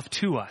himself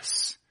to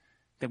us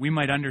that we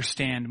might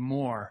understand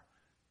more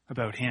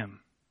about him.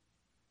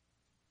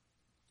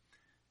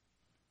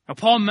 Now,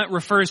 Paul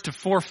refers to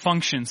 4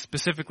 functions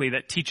specifically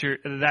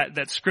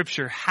that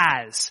Scripture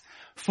has,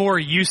 4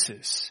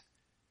 uses.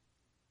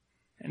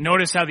 And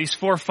notice how these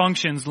 4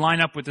 functions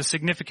line up with the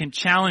significant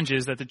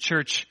challenges that the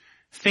church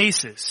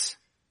faces.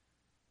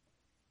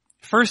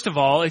 First of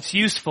all, it's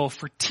useful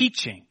for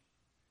teaching.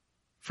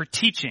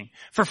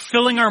 For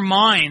filling our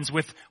minds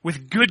with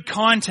good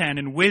content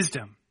and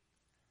wisdom.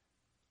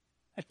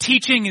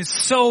 Teaching is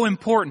so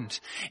important.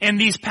 And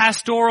these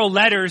pastoral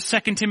letters,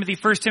 2 Timothy,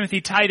 1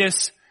 Timothy,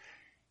 Titus,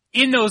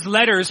 in those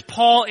letters,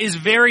 Paul is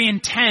very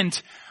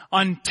intent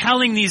on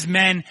telling these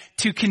men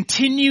to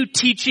continue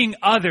teaching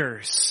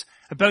others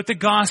about the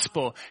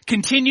gospel,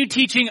 continue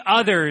teaching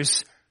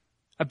others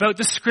about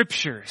the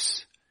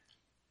Scriptures.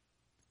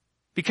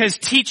 Because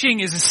teaching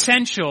is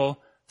essential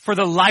for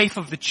the life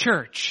of the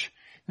church.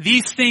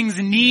 These things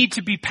need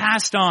to be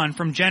passed on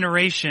from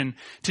generation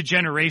to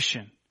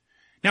generation.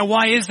 Now,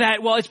 why is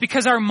that? Well, it's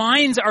because our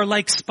minds are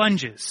like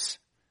sponges.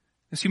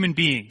 As human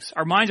beings,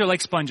 our minds are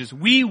like sponges.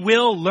 We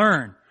will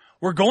learn.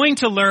 We're going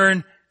to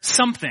learn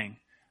something.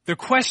 The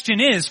question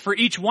is, for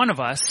each one of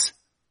us,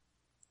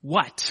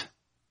 what?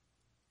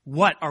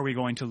 What are we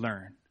going to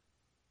learn?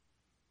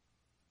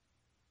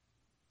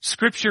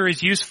 Scripture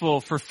is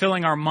useful for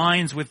filling our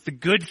minds with the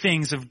good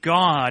things of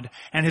God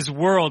and his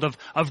world,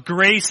 of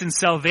grace and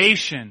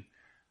salvation,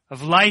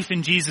 of life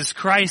in Jesus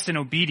Christ and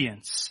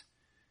obedience.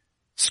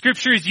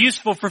 Scripture is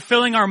useful for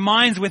filling our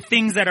minds with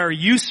things that are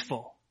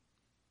useful.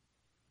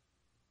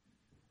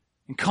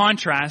 In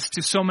contrast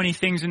to so many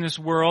things in this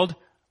world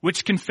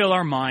which can fill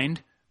our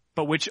mind,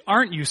 but which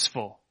aren't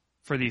useful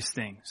for these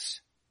things.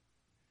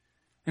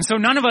 And so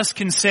none of us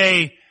can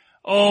say,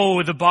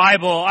 oh, the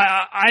Bible,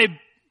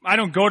 I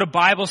don't go to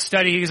Bible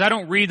study because I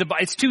don't read the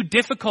Bible. It's too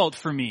difficult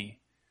for me.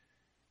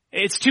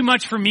 It's too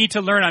much for me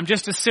to learn. I'm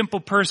just a simple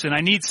person.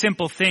 I need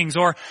simple things.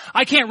 Or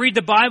I can't read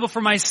the Bible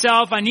for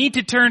myself. I need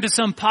to turn to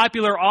some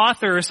popular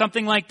author or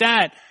something like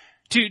that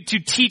to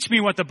teach me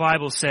what the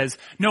Bible says.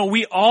 No,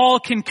 we all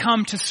can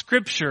come to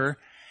Scripture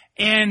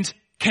and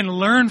can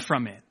learn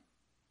from it.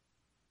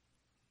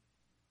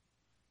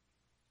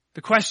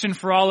 The question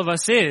for all of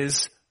us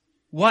is,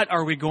 what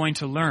are we going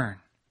to learn?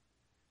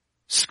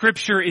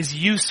 Scripture is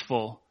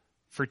useful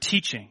for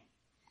teaching.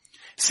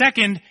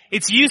 Second,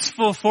 it's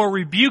useful for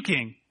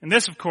rebuking. And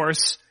this, of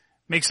course,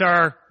 makes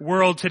our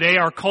world today,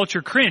 our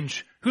culture,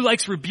 cringe. Who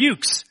likes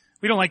rebukes?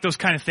 We don't like those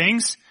kind of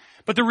things.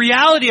 But the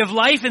reality of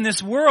life in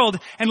this world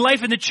and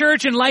life in the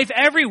church and life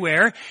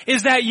everywhere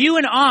is that you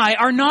and I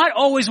are not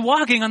always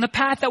walking on the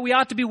path that we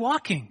ought to be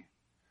walking.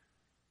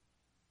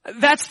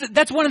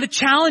 That's one of the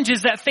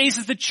challenges that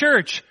faces the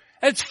church.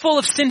 It's full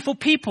of sinful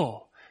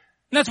people.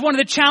 And that's one of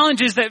the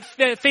challenges that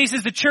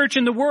faces the church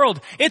in the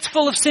world. It's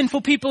full of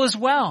sinful people as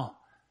well.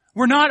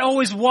 We're not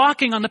always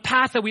walking on the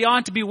path that we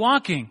ought to be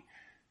walking.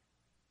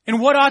 And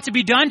what ought to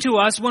be done to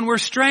us when we're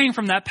straying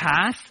from that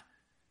path?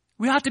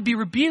 We ought to be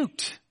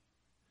rebuked.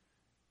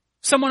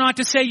 Someone ought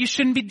to say, you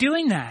shouldn't be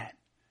doing that.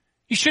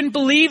 You shouldn't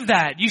believe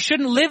that. You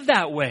shouldn't live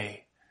that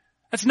way.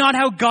 That's not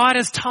how God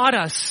has taught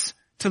us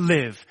to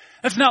live.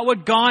 That's not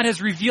what God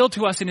has revealed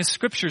to us in his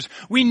Scriptures.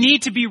 We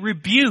need to be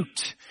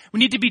rebuked. We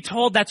need to be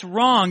told that's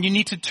wrong. You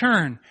need to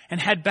turn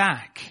and head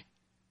back.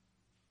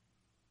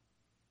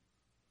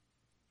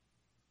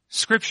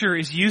 Scripture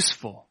is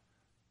useful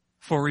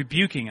for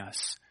rebuking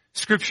us.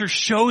 Scripture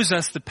shows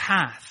us the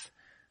path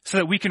so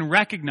that we can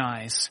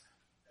recognize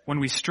when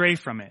we stray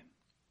from it.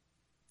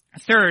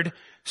 Third,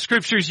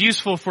 Scripture is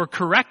useful for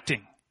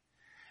correcting.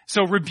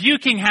 So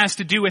rebuking has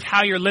to do with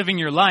how you're living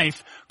your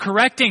life.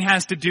 Correcting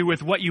has to do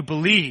with what you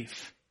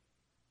believe.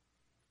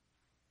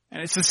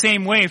 And it's the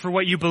same way for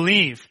what you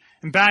believe.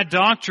 And bad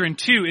doctrine,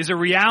 too, is a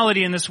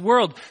reality in this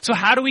world. So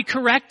how do we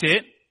correct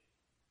it?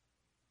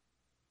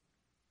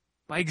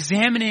 By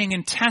examining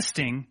and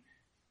testing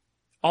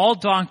all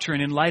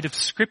doctrine in light of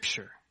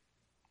Scripture.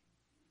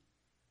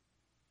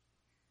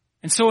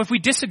 And so if we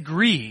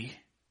disagree,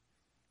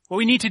 what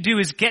we need to do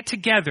is get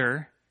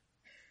together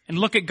and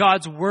look at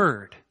God's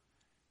Word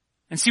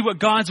and see what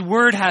God's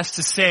Word has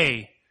to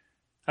say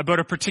about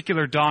a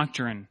particular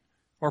doctrine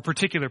or a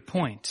particular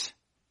point.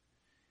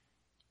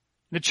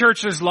 In the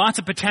church, there's lots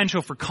of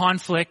potential for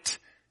conflict,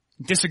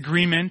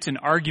 disagreement, and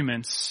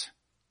arguments.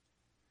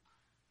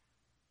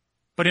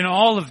 But in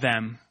all of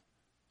them,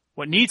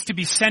 what needs to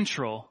be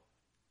central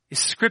is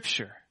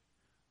Scripture.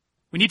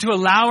 We need to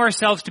allow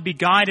ourselves to be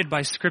guided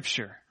by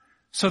Scripture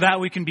so that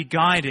we can be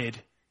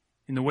guided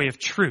in the way of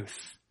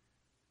truth.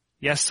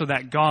 Yes, so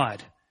that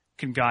God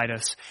can guide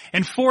us.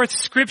 And fourth,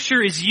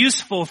 Scripture is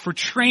useful for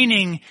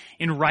training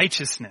in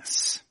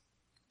righteousness.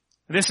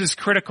 This is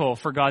critical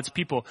for God's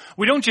people.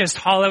 We don't just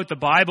haul out the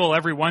Bible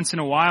every once in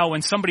a while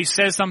when somebody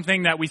says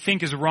something that we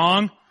think is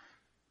wrong.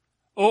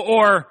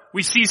 Or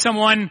we see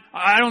someone,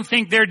 I don't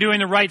think they're doing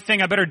the right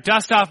thing. I better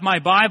dust off my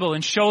Bible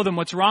and show them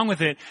what's wrong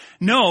with it.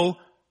 No,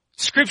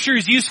 Scripture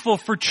is useful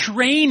for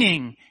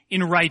training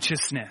in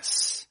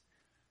righteousness.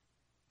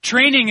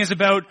 Training is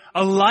about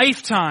a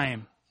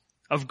lifetime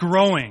of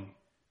growing,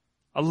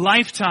 a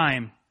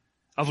lifetime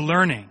of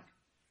learning.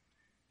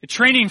 The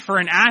training for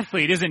an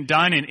athlete isn't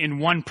done in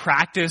one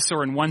practice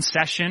or in one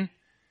session.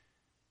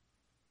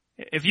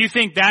 If you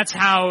think that's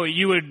how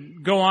you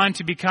would go on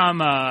to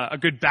become a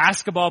good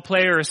basketball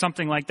player or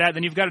something like that,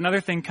 then you've got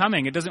another thing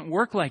coming. It doesn't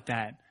work like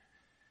that.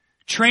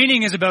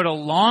 Training is about a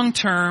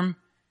long-term,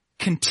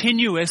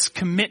 continuous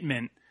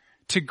commitment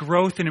to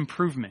growth and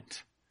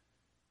improvement.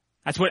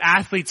 That's what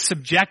athletes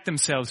subject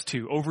themselves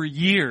to over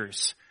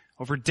years,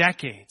 over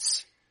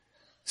decades.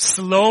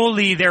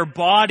 Slowly their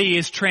body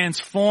is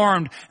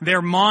transformed,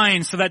 their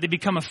mind, so that they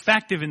become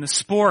effective in the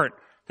sport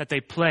that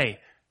they play.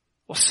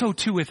 Well, so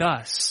too with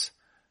us.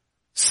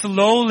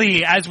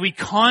 Slowly, as we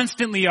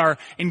constantly are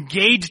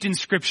engaged in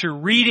Scripture,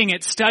 reading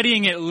it,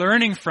 studying it,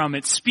 learning from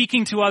it,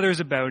 speaking to others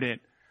about it,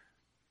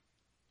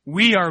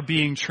 we are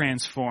being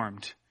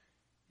transformed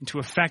into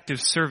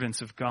effective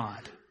servants of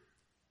God.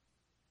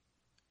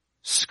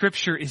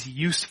 Scripture is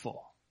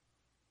useful.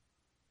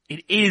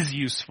 It is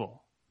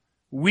useful.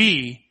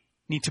 We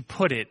need to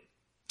put it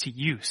to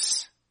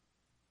use.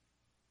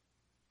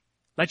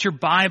 Let your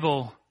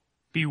Bible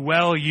be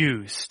well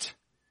used.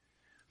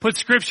 Put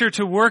Scripture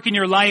to work in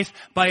your life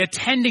by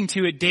attending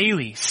to it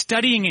daily,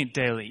 studying it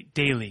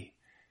daily,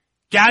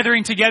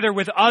 gathering together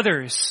with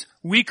others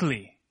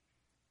weekly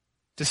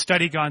to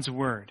study God's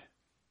Word.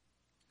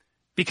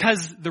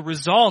 Because the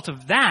result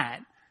of that,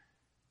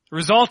 the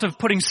result of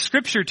putting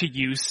Scripture to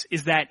use,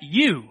 is that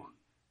you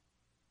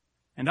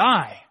and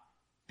I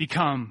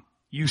become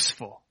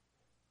useful.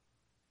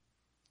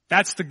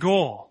 That's the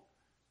goal.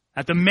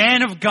 That the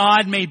man of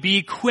God may be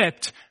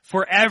equipped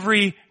for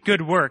every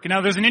good work.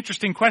 Now there's an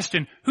interesting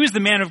question. Who's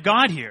the man of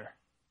God here?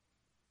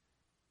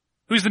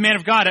 Who's the man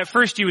of God? At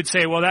first you would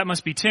say, well, that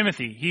must be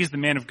Timothy. He's the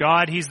man of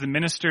God. He's the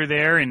minister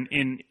there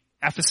in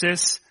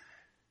Ephesus.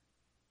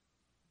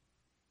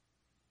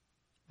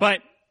 But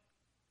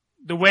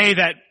the way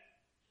that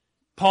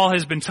Paul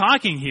has been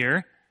talking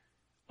here,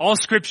 all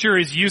Scripture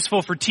is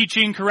useful for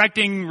teaching,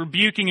 correcting,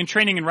 rebuking, and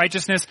training in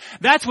righteousness.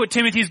 That's what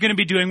Timothy is going to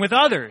be doing with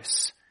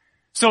others.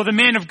 So the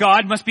man of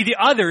God must be the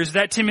others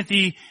that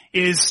Timothy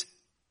is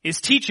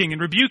teaching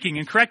and rebuking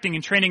and correcting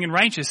and training in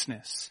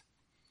righteousness.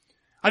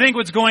 I think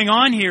what's going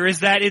on here is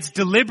that it's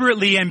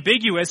deliberately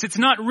ambiguous. It's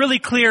not really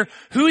clear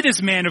who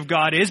this man of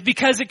God is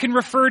because it can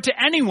refer to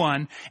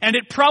anyone, and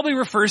it probably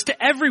refers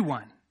to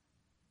everyone.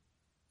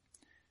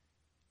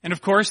 And of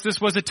course,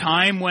 this was a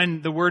time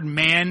when the word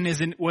man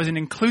was an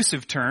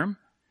inclusive term.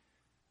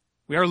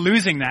 We are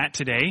losing that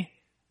today.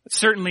 But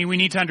certainly we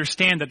need to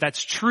understand that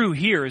that's true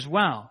here as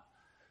well.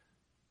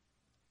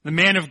 The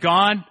man of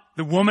God,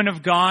 the woman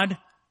of God,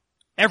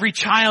 every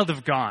child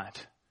of God,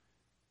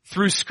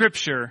 through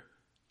Scripture,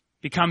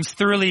 becomes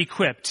thoroughly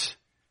equipped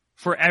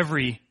for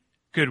every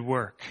good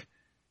work.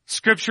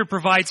 Scripture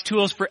provides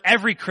tools for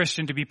every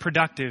Christian to be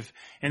productive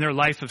in their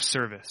life of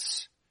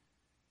service.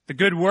 The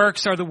good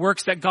works are the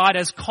works that God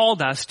has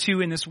called us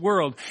to in this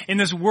world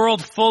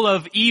full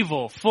of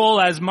evil, full,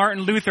 as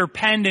Martin Luther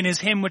penned in his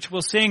hymn which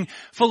we'll sing,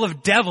 full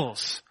of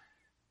devils.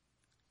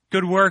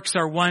 Good works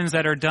are ones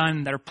that are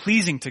done that are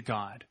pleasing to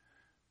God,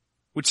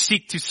 which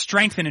seek to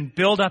strengthen and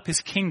build up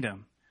His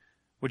kingdom,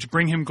 which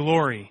bring Him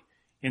glory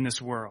in this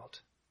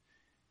world.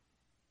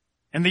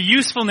 And the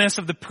usefulness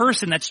of the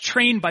person that's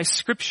trained by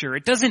Scripture,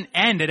 it doesn't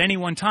end at any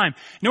one time.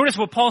 Notice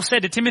what Paul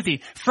said to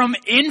Timothy, from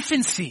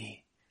infancy.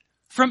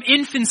 From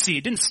infancy,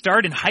 it didn't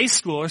start in high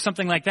school or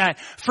something like that.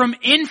 From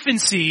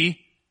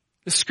infancy,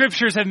 the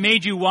Scriptures have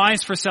made you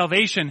wise for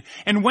salvation.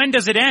 And when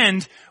does it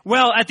end?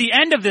 Well, at the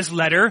end of this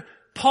letter,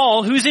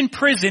 Paul, who's in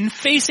prison,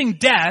 facing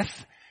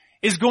death,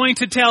 is going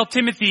to tell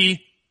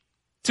Timothy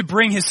to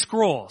bring his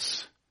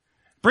scrolls.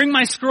 Bring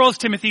my scrolls,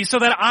 Timothy, so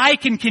that I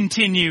can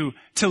continue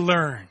to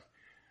learn.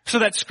 So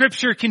that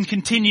Scripture can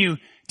continue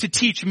to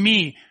teach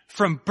me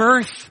from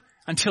birth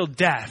until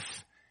death.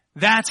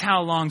 That's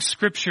how long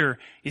Scripture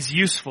is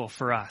useful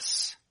for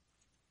us.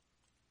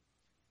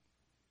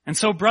 And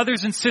so,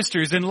 brothers and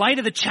sisters, in light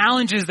of the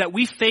challenges that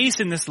we face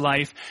in this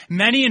life,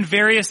 many and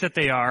various that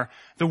they are,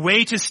 the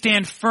way to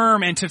stand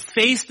firm and to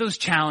face those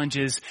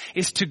challenges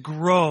is to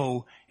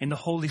grow in the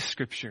Holy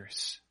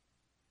Scriptures.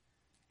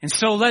 And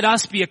so let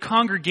us be a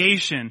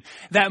congregation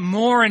that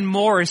more and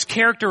more is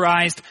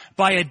characterized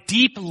by a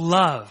deep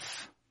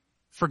love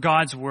for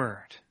God's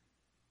Word.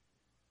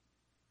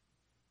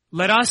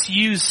 Let us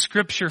use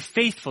Scripture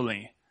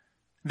faithfully,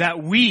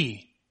 that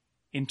we,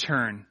 in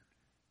turn,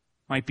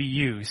 might be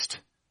used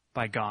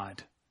by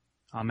God.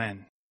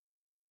 Amen.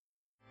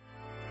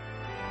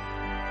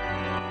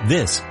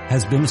 This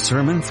has been a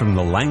sermon from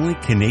the Langley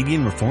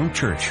Canadian Reformed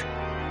Church.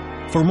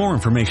 For more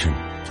information,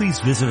 please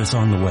visit us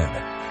on the web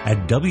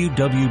at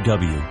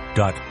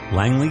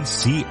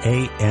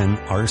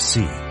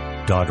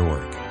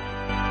www.langleycanrc.org.